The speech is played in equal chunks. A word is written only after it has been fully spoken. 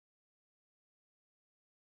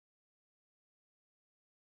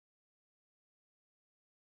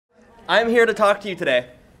I'm here to talk to you today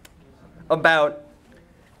about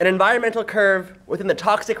an environmental curve within the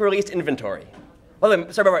toxic release inventory.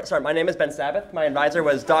 Oh, sorry, my name is Ben Sabath. My advisor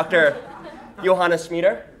was Dr. Johannes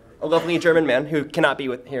Schmieder, a lovely German man who cannot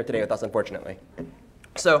be here today with us, unfortunately.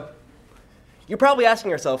 So, you're probably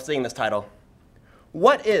asking yourself, seeing this title,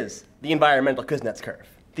 what is the environmental Kuznets curve,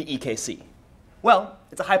 the EKC? Well,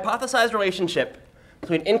 it's a hypothesized relationship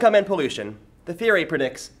between income and pollution. The theory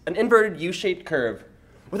predicts an inverted U-shaped curve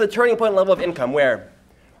with a turning point level of income where,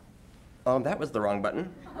 that was the wrong button.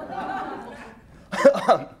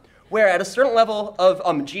 Where at a certain level of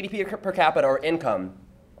GDP per capita or income,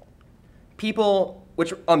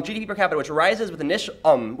 GDP per capita, which rises with initial,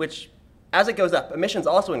 which as it goes up, emissions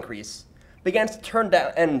also increase, begins to turn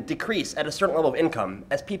down and decrease at a certain level of income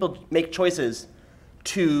as people make choices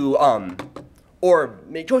to,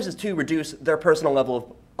 reduce their personal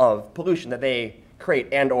level of pollution that they create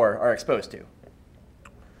and/or are exposed to.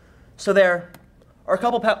 So there are a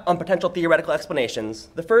couple potential theoretical explanations.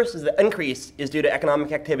 The first is the increase is due to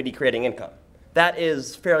economic activity creating income. That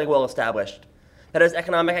is fairly well established. That as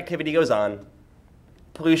economic activity goes on,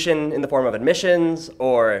 pollution in the form of emissions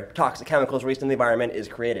or toxic chemicals released in the environment is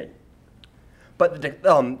created. But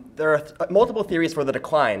there are multiple theories for the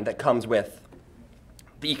decline that comes with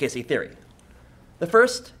the EKC theory. The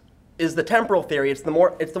first is the temporal theory. It's the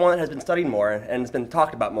one that has been studied more and has been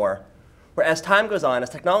talked about more, where as time goes on, as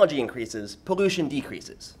technology increases, pollution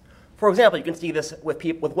decreases. For example, you can see this with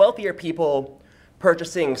wealthier people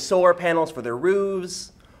purchasing solar panels for their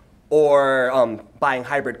roofs, or buying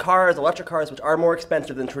hybrid cars, electric cars, which are more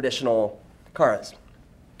expensive than traditional cars.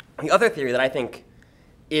 The other theory that I think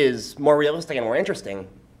is more realistic and more interesting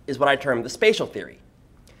is what I term the spatial theory.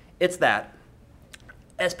 It's that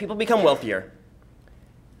as people become wealthier,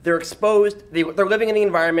 they're living in the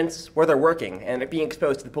environments where they're working and being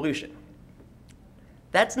exposed to the pollution.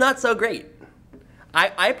 That's not so great.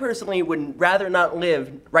 I personally would rather not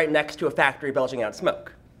live right next to a factory belching out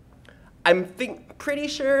smoke. I'm pretty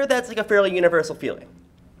sure that's like a fairly universal feeling.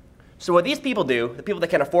 So what these people do, the people that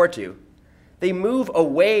can afford to, they move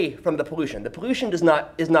away from the pollution. The pollution is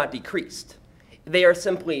not decreased.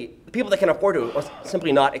 The people that can afford to are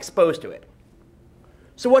simply not exposed to it.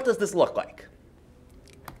 So what does this look like?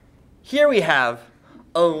 Here we have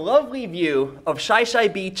a lovely view of Shai Shai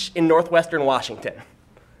Beach in northwestern Washington.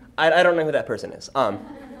 I don't know who that person is.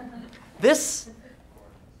 This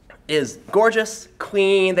is gorgeous,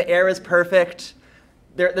 clean, the air is perfect,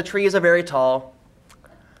 the trees are very tall,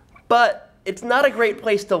 but it's not a great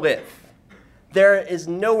place to live. There is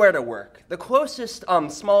nowhere to work. The closest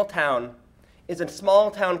small town is a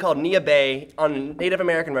small town called Nia Bay on a Native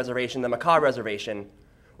American reservation, the Makah Reservation,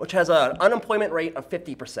 which has an unemployment rate of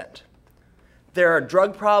 50%. There are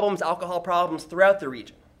drug problems, alcohol problems throughout the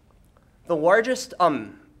region. The largest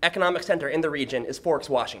economic center in the region is Forks,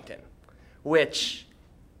 Washington, which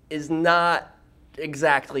is not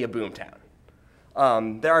exactly a boom town.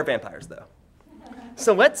 There are vampires, though.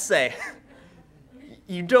 So let's say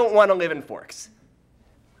you don't want to live in Forks.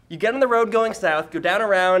 You get on the road going south, go down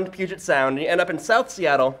around Puget Sound, and you end up in South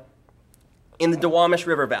Seattle in the Duwamish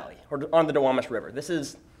River Valley, or on the Duwamish River. This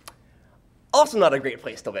is also not a great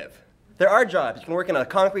place to live. There are jobs. You can work in a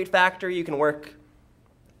concrete factory. You can work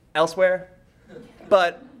elsewhere.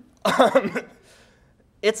 But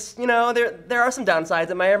it's, there are some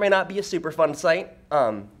downsides. It may or may not be a super fun site.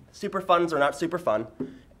 Super funds are not super fun.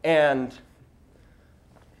 And,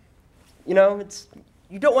 you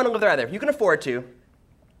don't want to live there either. If you can afford to, you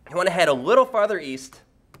want to head a little farther east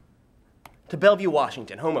to Bellevue,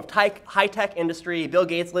 Washington, home of high-tech industry. Bill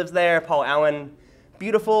Gates lives there, Paul Allen.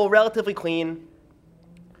 Beautiful, relatively clean.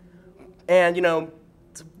 And,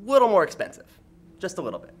 it's a little more expensive, just a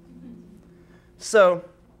little bit. So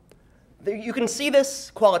you can see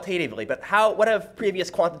this qualitatively, but what have previous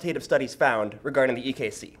quantitative studies found regarding the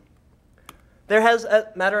EKC? There has, as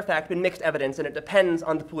a matter of fact, been mixed evidence, and it depends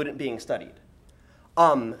on the pollutant being studied.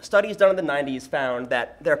 Studies done in the 90s found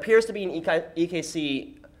that there appears to be an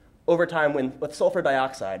EKC over time with sulfur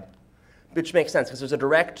dioxide, which makes sense because there's a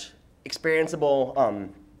direct, experienceable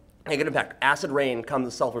negative impact. Acid rain comes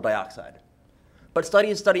with sulfur dioxide. But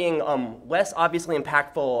studies studying less obviously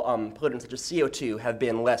impactful pollutants such as CO2 have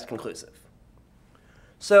been less conclusive.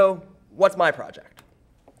 So what's my project?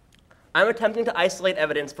 I'm attempting to isolate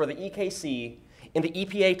evidence for the EKC in the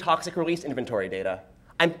EPA toxic release inventory data.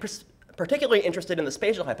 I'm particularly interested in the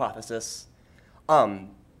spatial hypothesis.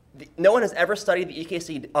 No one has ever studied the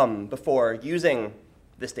EKC before using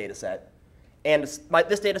this data set. And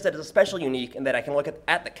this data set is especially unique in that I can look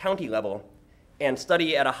at the county level and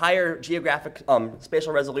study at a higher geographic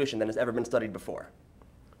spatial resolution than has ever been studied before.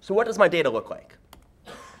 So what does my data look like?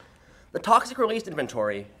 The toxic released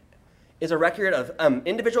inventory is a record of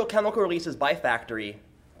individual chemical releases by factory,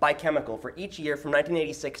 by chemical, for each year from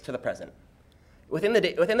 1986 to the present. Within the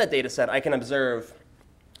data set, I can observe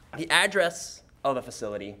the address of the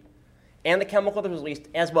facility and the chemical that was released,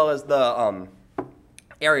 as well as the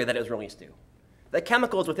area that it was released to. The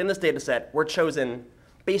chemicals within this data set were chosen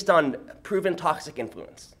based on proven toxic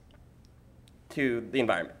influence to the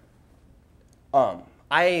environment.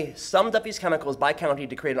 I summed up these chemicals by county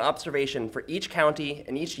to create an observation for each county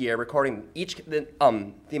and each year, recording the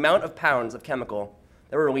amount of pounds of chemical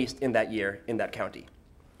that were released in that year in that county.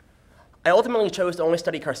 I ultimately chose to only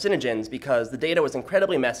study carcinogens because the data was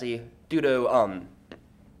incredibly messy due to,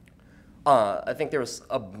 I think there was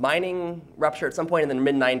a mining rupture at some point in the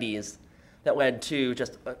mid-90s that led to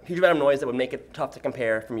just a huge amount of noise that would make it tough to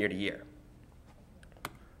compare from year to year.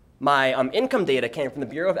 My income data came from the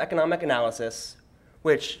Bureau of Economic Analysis,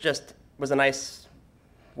 which just was a nice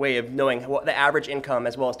way of knowing what the average income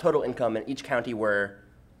as well as total income in each county were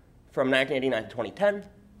from 1989 to 2010.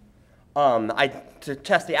 To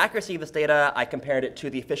test the accuracy of this data, I compared it to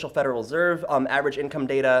the official Federal Reserve average income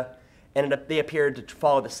data, and they appeared to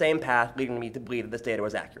follow the same path, leading me to believe that this data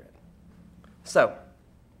was accurate. So,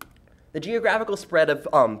 the geographical spread of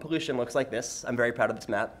pollution looks like this. I'm very proud of this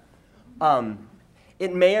map.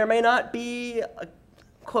 It may or may not be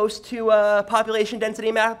close to a population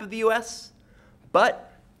density map of the US,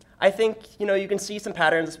 but I think you can see some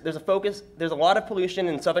patterns. There's a lot of pollution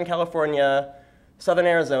in Southern California, Southern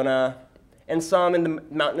Arizona, and some in the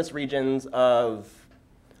mountainous regions of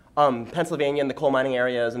Pennsylvania and the coal mining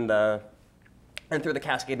areas and through the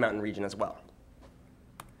Cascade Mountain region as well.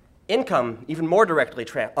 Income even more directly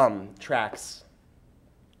tracks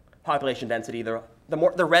population density. The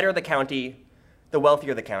redder the county, the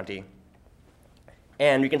wealthier the county.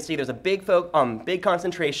 And you can see there's a big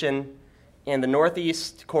concentration in the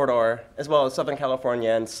northeast corridor, as well as Southern California,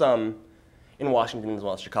 and some in Washington, as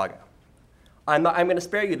well as Chicago. I'm going to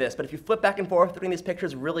spare you this, but if you flip back and forth between these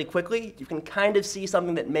pictures really quickly, you can kind of see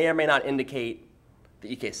something that may or may not indicate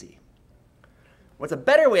the EKC. What's a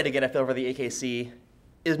better way to get a feel for the EKC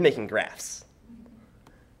is making graphs.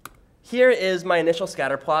 Here is my initial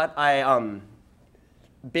scatter plot. I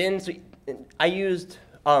used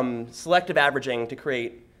selective averaging to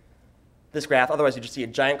create this graph. Otherwise, you just see a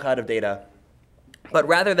giant cloud of data. But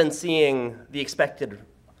rather than seeing the expected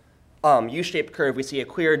U-shaped curve, we see a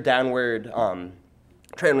clear downward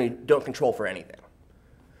trend we don't control for anything,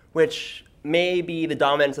 which may be the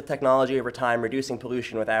dominance of technology over time, reducing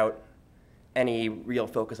pollution without any real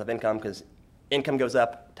focus of income, because income goes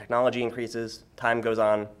up, technology increases, time goes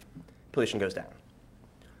on, pollution goes down.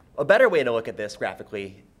 A better way to look at this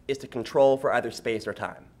graphically is to control for either space or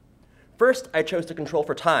time. First, I chose to control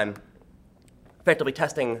for time, effectively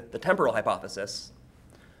testing the temporal hypothesis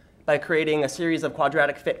by creating a series of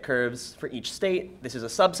quadratic fit curves for each state. This is a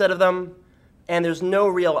subset of them, and there's no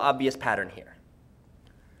real obvious pattern here.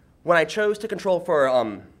 When I chose to control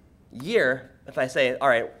for year, if I say, all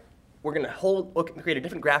right, we're going to create a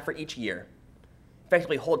different graph for each year,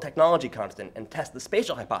 effectively hold technology constant and test the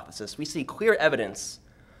spatial hypothesis, we see clear evidence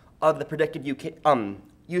of the predicted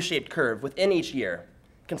U-shaped curve within each year,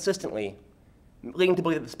 consistently, leading to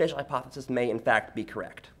believe that the spatial hypothesis may in fact be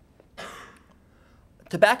correct.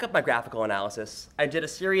 To back up my graphical analysis, I did a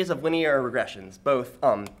series of linear regressions, both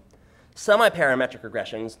semi-parametric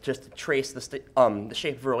regressions, just to trace the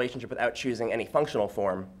shape of a relationship without choosing any functional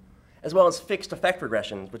form, as well as fixed effect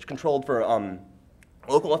regressions, which controlled for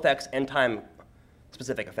local effects and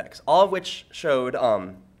time-specific effects, all of which showed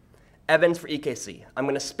evidence for EKC. I'm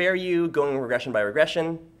going to spare you going regression by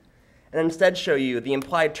regression, and instead show you the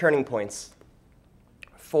implied turning points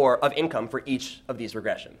of income for each of these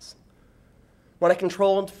regressions. When I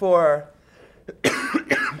controlled for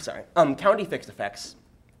county fixed effects,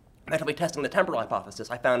 effectively testing the temporal hypothesis,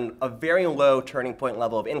 I found a very low turning point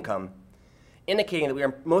level of income, indicating that we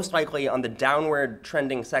are most likely on the downward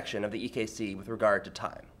trending section of the EKC with regard to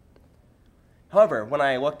time. However, when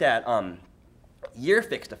I looked at year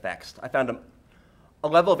fixed effects, I found a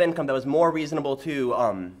level of income that was more reasonable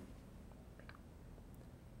to,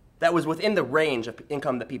 that was within the range of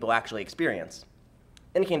income that people actually experience,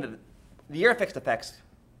 indicating that the year fixed effects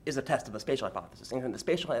is a test of the spatial hypothesis, and the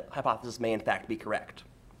spatial hypothesis may in fact be correct.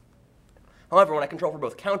 However, when I control for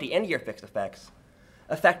both county and year fixed effects,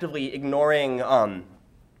 effectively ignoring,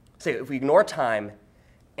 say if we ignore time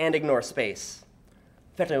and ignore space,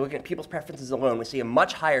 effectively looking at people's preferences alone, we see a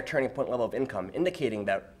much higher turning point level of income, indicating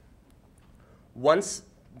that once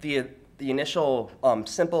the initial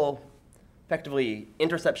simple, effectively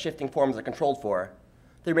intercept shifting forms are controlled for,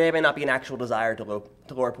 there may or may not be an actual desire to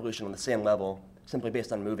lower pollution on the same level simply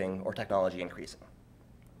based on moving or technology increasing.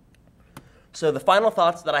 So the final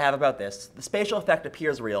thoughts that I have about this, the spatial effect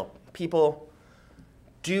appears real. People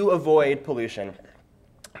do avoid pollution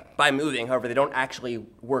by moving. However, they don't actually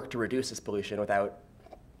work to reduce this pollution without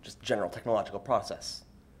just general technological process.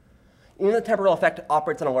 Even the temporal effect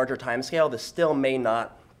operates on a larger time scale, this still may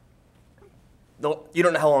not, though you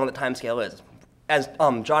don't know how long the time scale is. As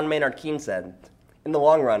John Maynard Keynes said, in the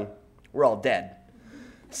long run, we're all dead.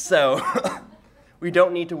 So we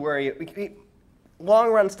don't need to worry.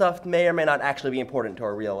 Long run stuff may or may not actually be important to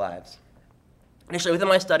our real lives. Initially, within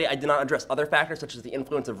my study, I did not address other factors such as the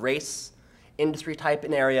influence of race, industry type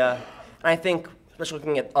and area. And I think, especially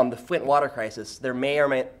looking at the Flint water crisis, there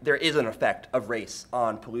is an effect of race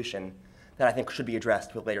on pollution that I think should be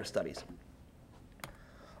addressed with later studies.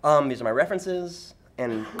 These are my references,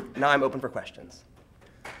 and now I'm open for questions.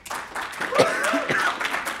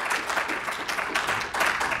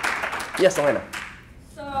 Yes, Elena.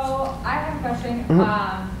 So I have a question.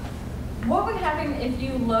 What would happen if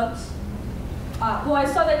you looked, well, I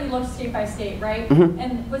saw that you looked state by state, right?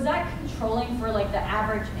 And was that controlling for like the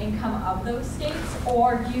average income of those states?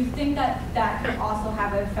 Or do you think that that could also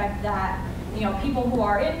have an effect that, you know, people who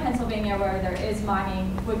are in Pennsylvania where there is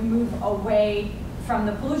mining would move away from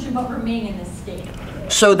the pollution but remain in the state?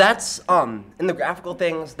 So that's, in the graphical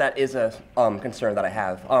things, that is a concern that I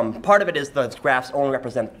have. Part of it is the graphs only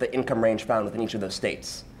represent the income range found within each of those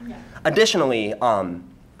states. Yeah. Additionally, I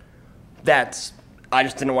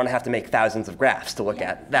just didn't want to have to make thousands of graphs to look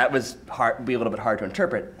at. That was be a little bit hard to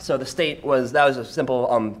interpret. So the state was a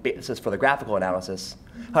simple basis for the graphical analysis.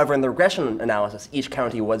 However, in the regression analysis, each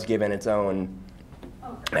county was given its own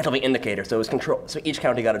effectively indicator. So it was control. So each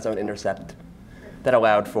county got its own intercept that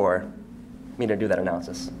allowed for me to do that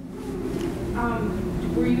analysis.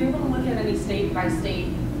 Were you able to look at any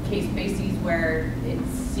state-by-state case bases where it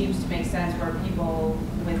seems to make sense where people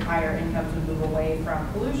with higher incomes would move away from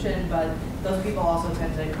pollution, but those people also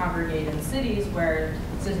tend to congregate in cities where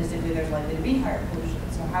statistically there's likely to be higher pollution?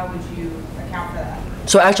 So how would you account for that?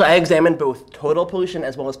 So actually, I examined both total pollution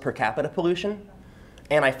as well as per capita pollution,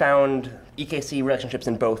 and I found EKC relationships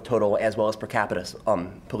in both total as well as per capita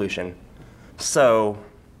pollution. So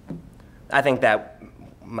I think that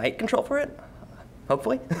might control for it,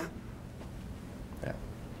 hopefully. Yeah.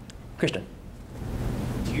 Christian.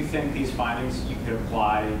 Do you think these findings you could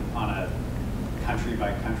apply on a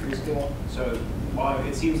country-by-country scale? So while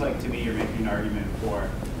it seems like to me you're making an argument for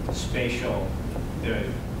spatial, the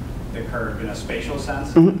curve in a spatial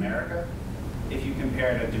sense in America, if you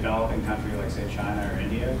compared a developing country like, say, China or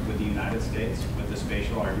India with the United States, would the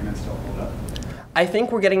spatial argument still hold up? I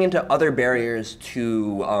think we're getting into other barriers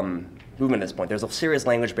to movement at this point. There's a serious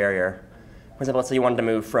language barrier. For example, let's say you wanted to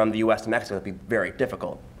move from the US to Mexico, it'd be very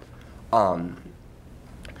difficult.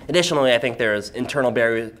 Additionally, I think there's internal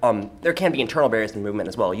barriers. There can be internal barriers to movement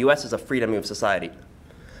as well. US is a free-to-move society.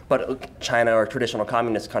 But China or traditional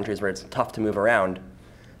communist countries where it's tough to move around,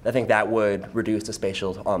 I think that would reduce the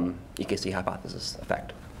spatial EKC hypothesis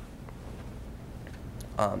effect.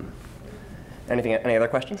 Any other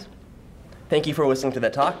questions? Thank you for listening to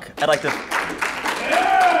that talk. I'd like to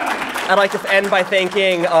end by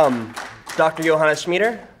thanking Dr. Johannes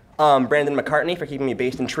Schmieder, Brandon McCartney for keeping me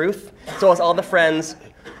based in truth, as well as all the friends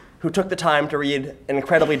who took the time to read an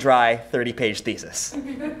incredibly dry 30-page thesis.